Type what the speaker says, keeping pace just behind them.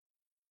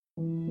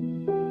It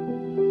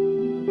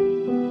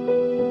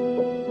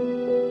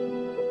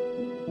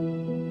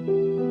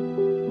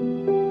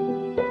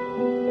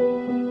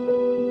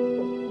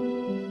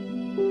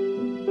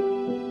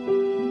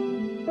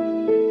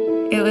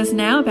was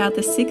now about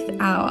the 6th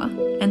hour,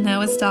 and there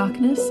was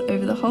darkness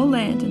over the whole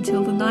land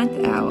until the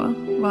 9th hour,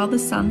 while the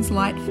sun's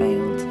light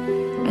failed,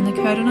 and the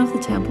curtain of the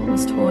temple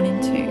was torn in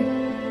two.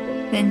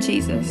 Then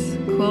Jesus,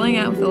 calling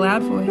out with a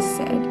loud voice,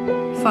 said,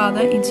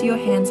 "Father, into your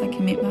hands I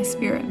commit my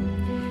spirit."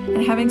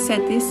 And having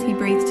said this, he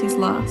breathed his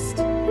last.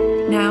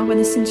 Now when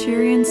the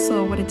centurion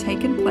saw what had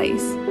taken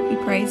place, he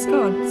praised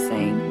God,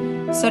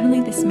 saying,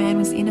 "Certainly this man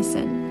was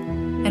innocent."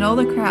 And all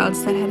the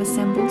crowds that had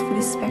assembled for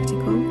this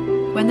spectacle,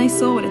 when they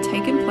saw what had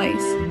taken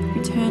place,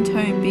 returned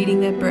home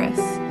beating their breasts.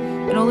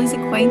 And all his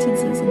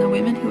acquaintances and the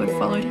women who had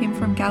followed him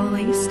from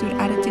Galilee stood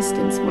at a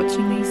distance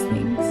watching these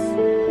things.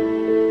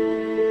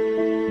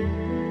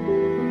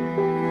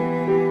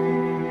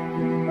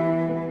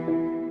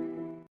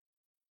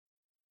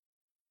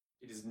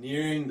 It is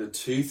nearing the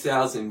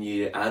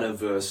 2,000-year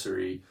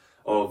anniversary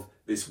of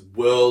this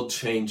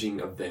world-changing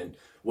event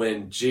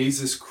when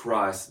Jesus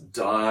Christ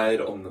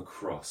died on the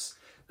cross.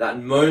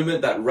 That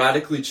moment that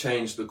radically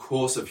changed the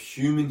course of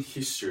human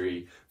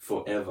history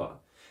forever.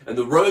 And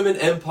the Roman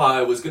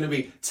Empire was going to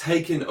be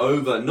taken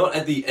over, not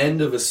at the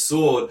end of a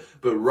sword,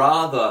 but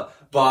rather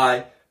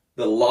by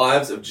the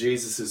lives of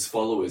Jesus'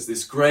 followers.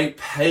 This great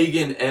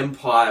pagan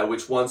empire,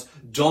 which once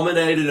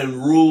dominated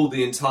and ruled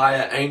the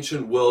entire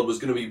ancient world, was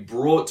going to be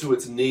brought to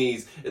its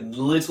knees in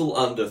little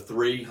under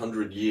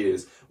 300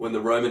 years when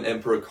the Roman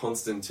Emperor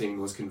Constantine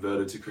was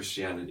converted to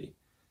Christianity.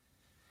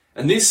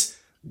 And this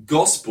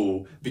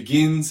gospel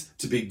begins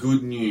to be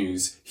good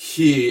news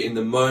here in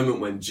the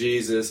moment when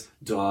Jesus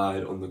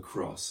died on the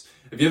cross.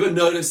 Have you ever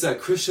noticed that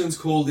Christians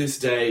call this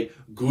day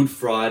Good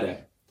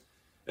Friday?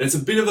 And it's a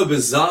bit of a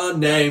bizarre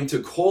name to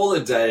call a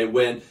day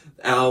when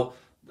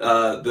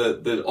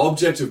the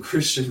object of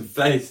Christian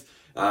faith,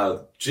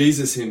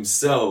 Jesus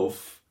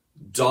himself,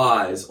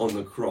 dies on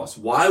the cross.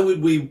 Why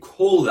would we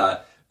call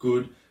that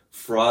Good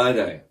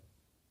Friday?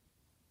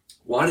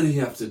 Why did he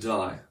have to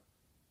die?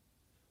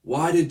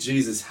 Why did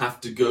Jesus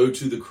have to go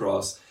to the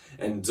cross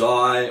and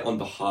die on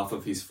behalf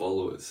of his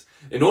followers?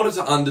 In order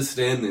to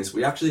understand this,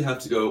 we actually have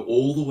to go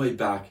all the way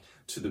back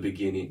to the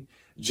beginning.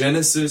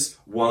 Genesis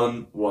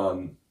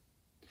 1:1.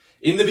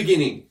 In the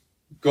beginning,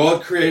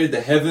 God created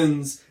the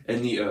heavens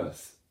and the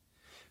earth.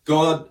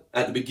 God,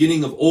 at the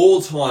beginning of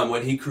all time,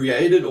 when he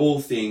created all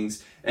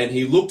things and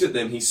he looked at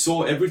them, he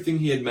saw everything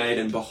he had made,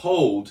 and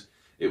behold,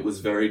 it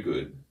was very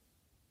good.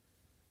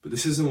 But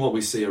this isn't what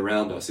we see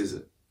around us, is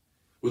it?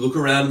 We look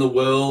around in the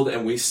world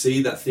and we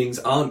see that things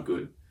aren't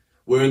good.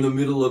 We're in the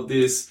middle of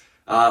this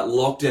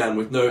lockdown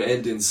with no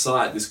end in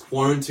sight, this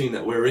quarantine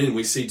that we're in.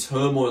 We see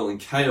turmoil and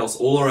chaos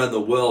all around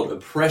the world,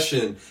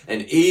 oppression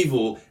and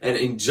evil and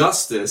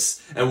injustice.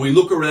 And we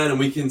look around and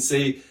we can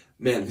see,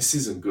 man, this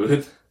isn't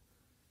good.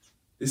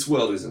 This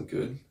world isn't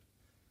good.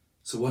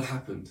 So what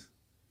happened?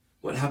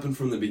 What happened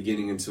from the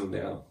beginning until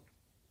now?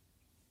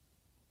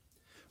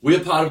 We are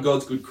part of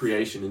God's good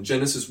creation. In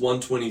Genesis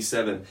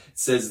 1:27, it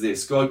says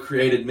this: God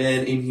created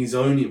man in his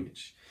own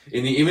image.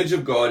 In the image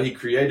of God, he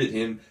created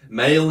him.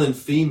 Male and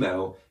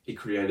female, he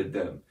created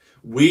them.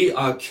 We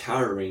are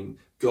carrying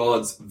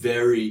God's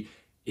very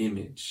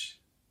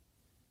image.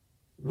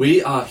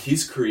 We are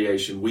his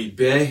creation. We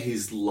bear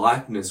his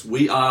likeness.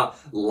 We are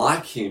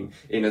like him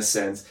in a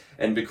sense.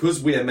 And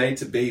because we are made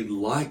to be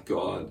like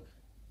God,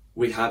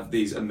 we have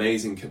these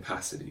amazing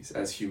capacities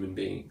as human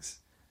beings.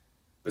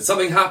 But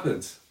something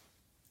happened.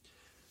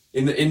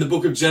 In the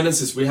book of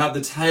Genesis, we have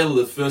the tale of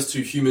the first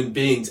two human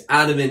beings,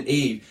 Adam and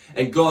Eve,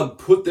 and God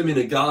put them in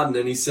a garden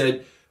and he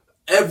said,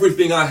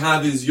 "Everything I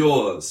have is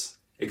yours,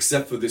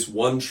 except for this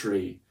one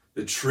tree,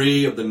 the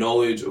tree of the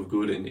knowledge of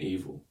good and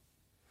evil."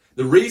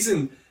 The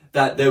reason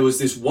that there was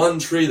this one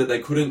tree that they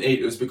couldn't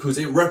eat was because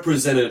it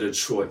represented a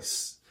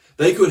choice.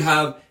 They could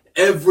have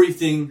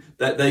everything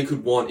that they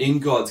could want in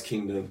God's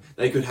kingdom.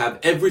 They could have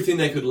everything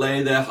they could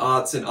lay their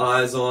hearts and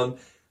eyes on,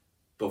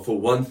 but for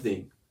one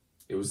thing,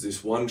 it was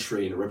this one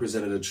tree, and it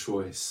represented a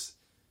choice.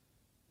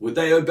 Would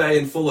they obey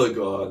and follow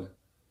God,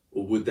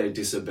 or would they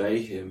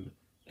disobey him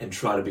and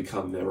try to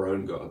become their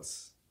own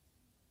gods?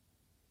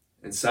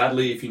 And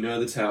sadly, if you know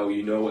the tale,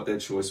 you know what their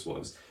choice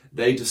was.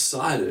 They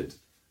decided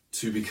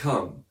to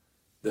become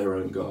their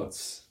own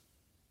gods.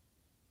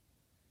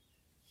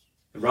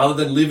 And rather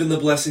than live in the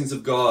blessings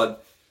of God,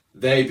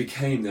 they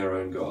became their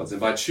own gods. And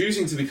by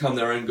choosing to become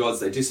their own gods,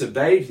 they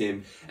disobeyed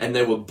him, and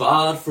they were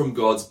barred from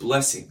God's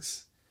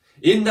blessings.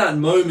 In that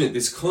moment,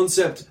 this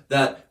concept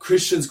that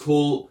Christians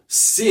call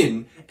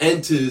sin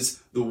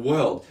enters the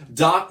world.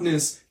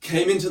 Darkness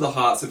came into the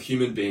hearts of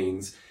human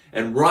beings,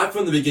 and right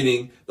from the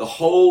beginning, the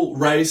whole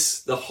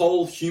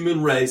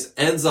human race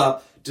ends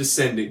up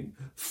descending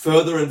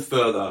further and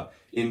further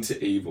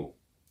into evil.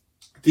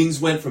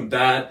 Things went from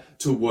bad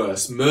to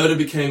worse. Murder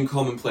became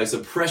commonplace.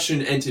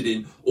 Oppression entered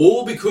in,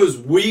 all because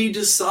we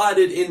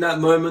decided in that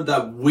moment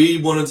that we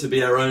wanted to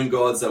be our own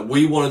gods, that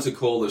we wanted to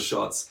call the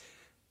shots.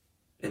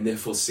 And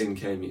therefore sin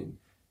came in.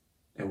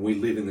 and we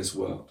live in this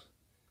world.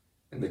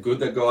 And the good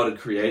that God had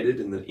created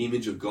and the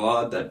image of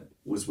God that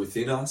was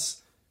within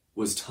us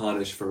was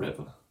tarnished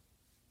forever.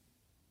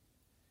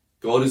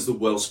 God is the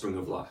wellspring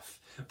of life.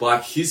 By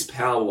his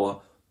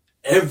power,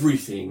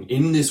 everything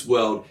in this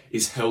world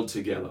is held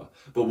together.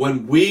 But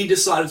when we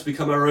decided to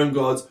become our own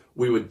gods,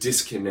 we were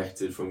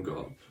disconnected from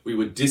God. We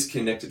were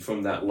disconnected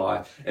from that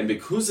life. And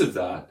because of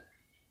that,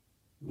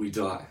 we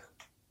die.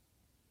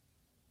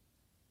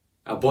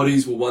 Our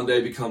bodies will one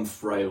day become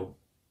frail.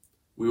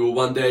 We will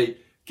one day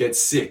get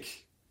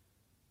sick.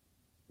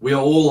 We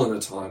are all on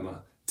a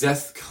timer.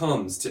 Death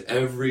comes to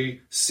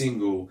every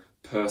single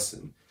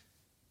person.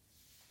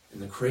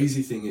 And the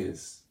crazy thing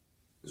is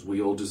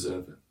we all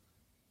deserve it.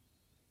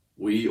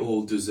 We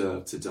all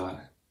deserve to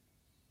die.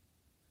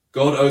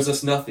 God owes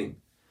us nothing.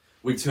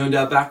 We turned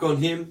our back on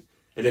him,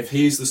 and if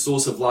he is the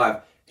source of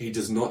life, he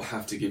does not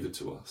have to give it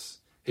to us.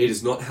 He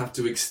does not have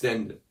to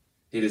extend it.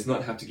 He does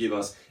not have to give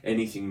us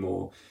anything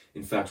more.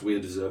 In fact, we are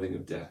deserving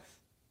of death.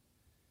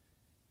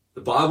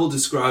 The Bible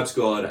describes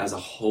God as a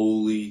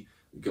holy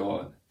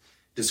God.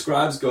 It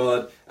describes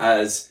God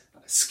as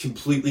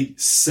completely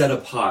set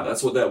apart.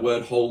 That's what that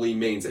word holy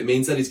means. It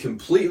means that he's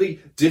completely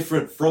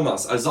different from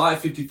us. Isaiah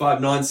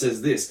 55:9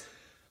 says this,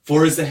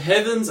 "For as the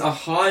heavens are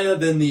higher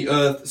than the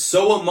earth,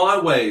 so are my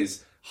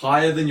ways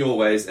higher than your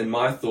ways, and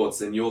my thoughts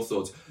than your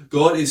thoughts."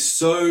 God is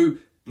so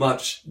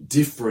much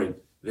different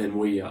than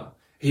we are.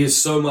 He is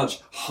so much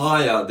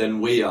higher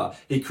than we are.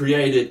 He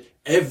created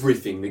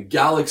everything, the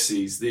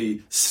galaxies,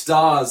 the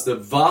stars, the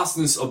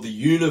vastness of the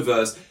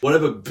universe.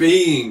 Whatever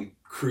being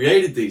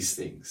created these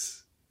things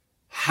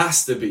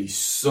has to be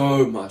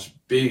so much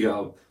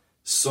bigger,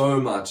 so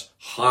much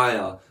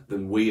higher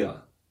than we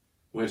are.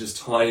 We're just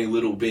tiny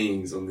little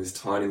beings on this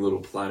tiny little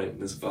planet in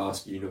this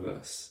vast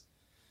universe.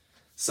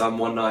 Psalm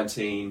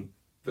 119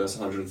 verse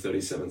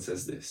 137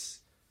 says this,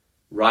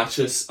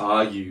 "Righteous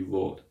are you,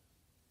 Lord,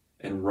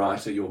 and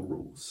right are your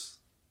rules."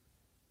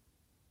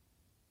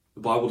 The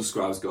Bible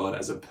describes God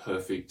as a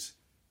perfect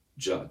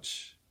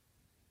judge.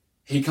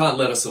 He can't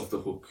let us off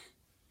the hook.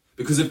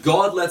 Because if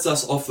God lets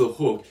us off the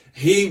hook,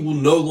 he will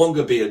no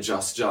longer be a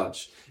just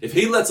judge. If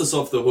he lets us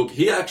off the hook,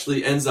 he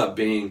actually ends up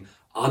being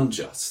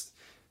unjust.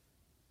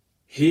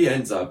 He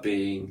ends up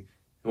being,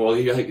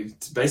 he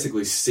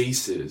basically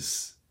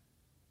ceases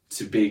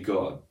to be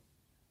God.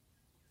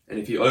 And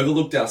if he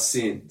overlooked our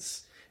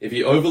sins, if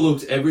he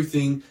overlooked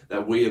everything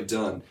that we have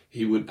done,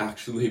 he would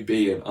actually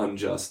be an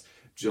unjust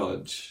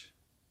judge.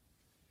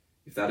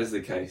 If that is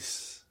the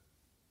case,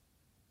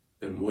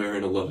 then we're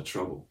in a lot of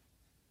trouble.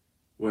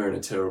 We're in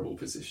a terrible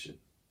position.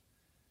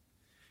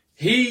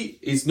 He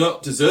is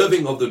not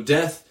deserving of the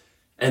death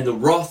and the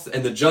wrath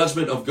and the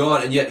judgment of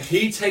God, and yet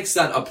he takes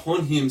that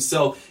upon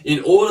himself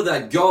in order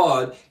that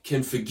God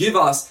can forgive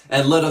us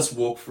and let us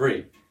walk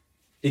free.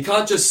 He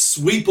can't just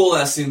sweep all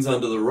our sins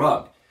under the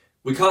rug.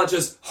 We can't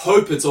just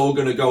hope it's all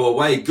going to go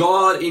away.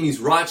 God, in his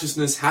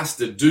righteousness, has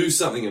to do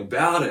something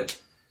about it.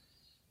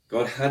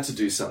 God had to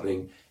do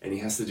something, and he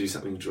has to do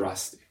something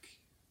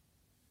drastic.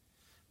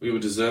 We were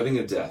deserving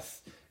of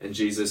death, and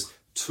Jesus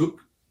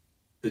took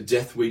the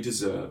death we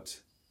deserved,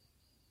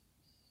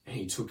 and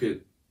he took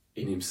it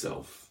in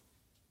himself.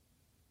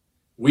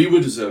 We were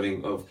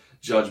deserving of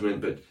judgment,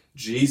 but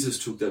Jesus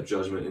took that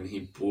judgment and he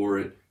bore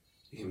it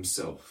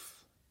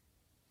himself.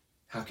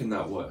 How can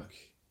that work?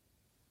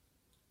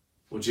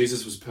 Well,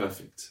 Jesus was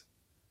perfect.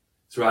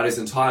 Throughout his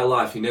entire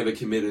life, he never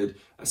committed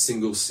a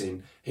single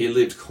sin. He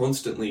lived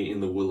constantly in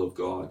the will of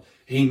God.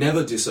 He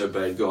never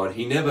disobeyed God.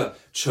 He never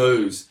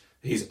chose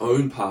his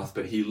own path,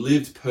 but he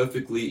lived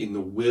perfectly in the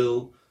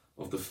will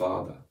of the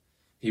Father.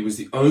 He was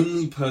the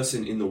only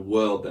person in the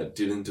world that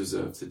didn't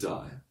deserve to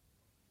die.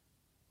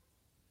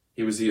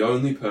 He was the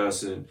only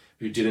person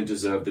who didn't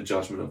deserve the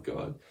judgment of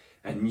God.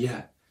 And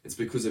yet, it's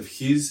because of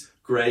his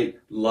great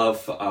love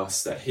for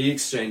us that he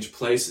exchanged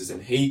places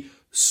and he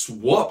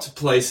swapped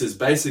places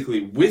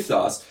basically with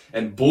us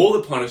and bore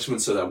the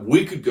punishment so that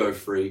we could go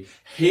free.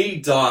 He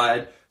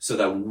died so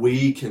that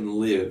we can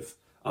live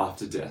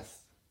after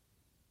death.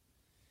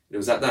 It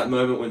was at that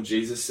moment when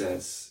Jesus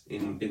says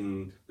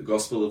in the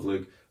Gospel of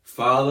Luke,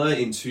 "Father,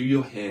 into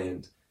your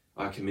hand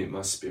I commit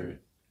my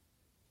spirit."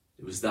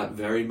 It was that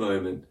very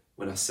moment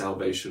when our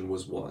salvation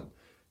was won.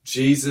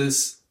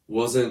 Jesus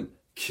wasn't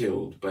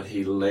killed, but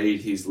he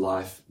laid his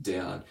life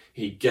down.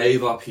 He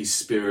gave up his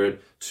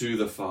spirit to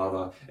the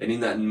Father, and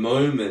in that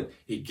moment,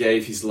 he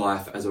gave his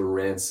life as a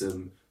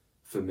ransom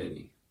for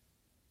many.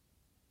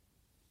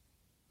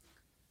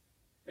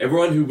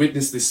 Everyone who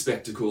witnessed this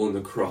spectacle on the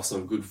cross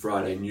on Good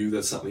Friday knew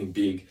that something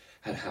big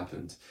had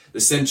happened.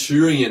 The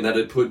centurion that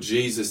had put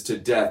Jesus to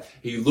death,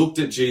 he looked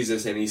at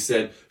Jesus and he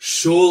said,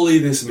 "Surely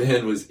this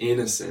man was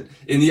innocent."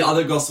 In the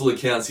other gospel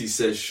accounts, he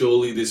says,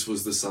 "Surely this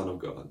was the Son of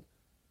God."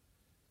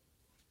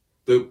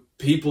 The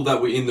people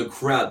that were in the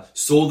crowd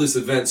saw this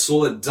event,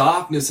 saw that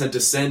darkness had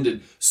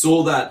descended,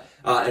 saw that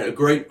a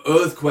great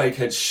earthquake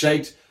had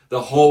shaken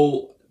the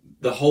whole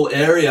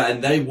area,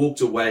 and they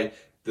walked away,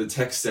 the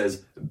text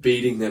says,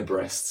 beating their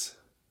breasts.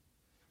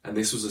 And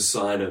this was a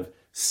sign of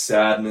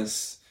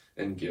sadness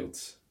and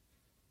guilt.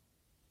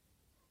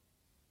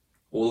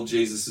 All of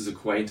Jesus'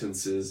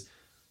 acquaintances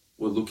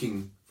were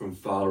looking from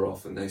far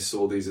off, and they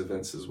saw these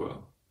events as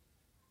well.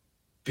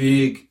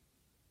 Big,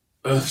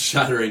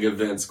 earth-shattering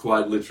events,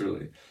 quite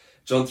literally.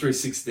 John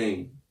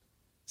 3:16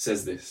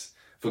 says this,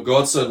 "For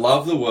God so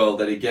loved the world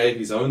that he gave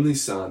his only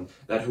Son,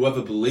 that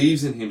whoever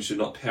believes in him should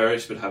not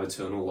perish but have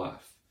eternal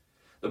life."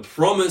 The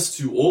promise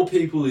to all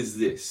people is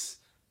this,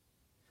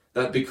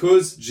 that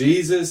because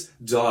Jesus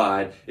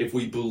died, if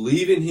we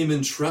believe in him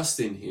and trust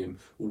in him,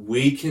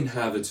 we can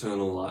have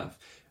eternal life.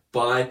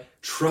 By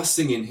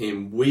trusting in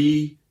him,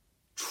 we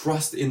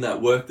trust in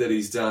that work that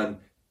he's done.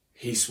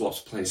 He swaps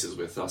places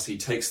with us. He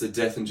takes the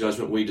death and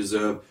judgment we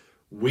deserve.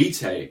 We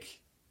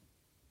take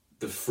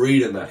the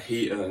freedom that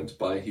he earned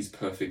by his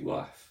perfect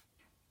life.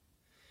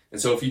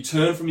 And so if you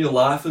turn from your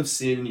life of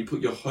sin and you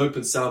put your hope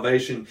and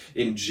salvation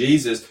in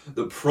Jesus,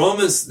 the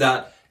promise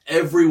that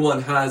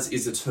everyone has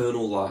is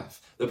eternal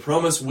life. The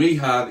promise we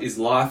have is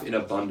life in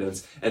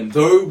abundance. And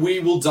though we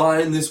will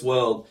die in this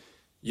world,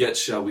 yet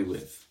shall we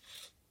live.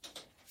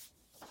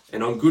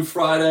 And on Good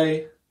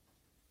Friday,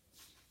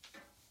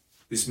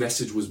 this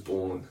message was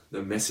born.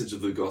 The message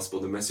of the gospel,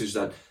 the message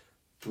that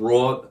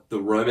brought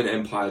the Roman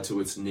Empire to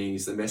its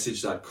knees, the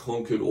message that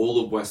conquered all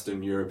of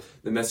Western Europe,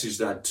 the message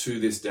that to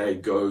this day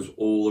goes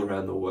all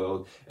around the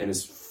world and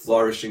is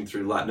flourishing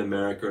through Latin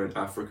America and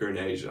Africa and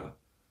Asia.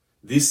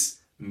 This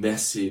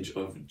message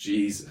of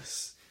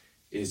Jesus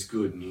is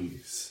good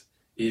news.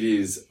 It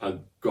is a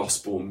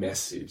gospel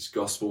message,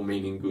 gospel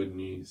meaning good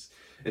news.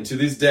 And to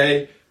this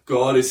day,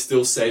 God is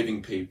still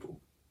saving people.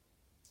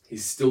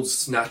 He's still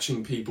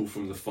snatching people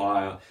from the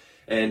fire.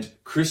 And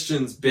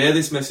Christians bear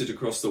this message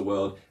across the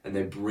world, and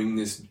they bring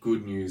this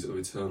good news of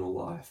eternal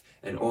life.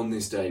 And on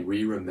this day,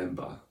 we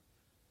remember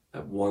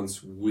that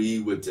once we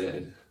were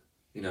dead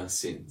in our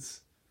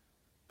sins,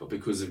 but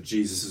because of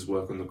Jesus'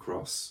 work on the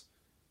cross,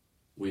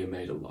 we are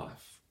made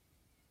alive.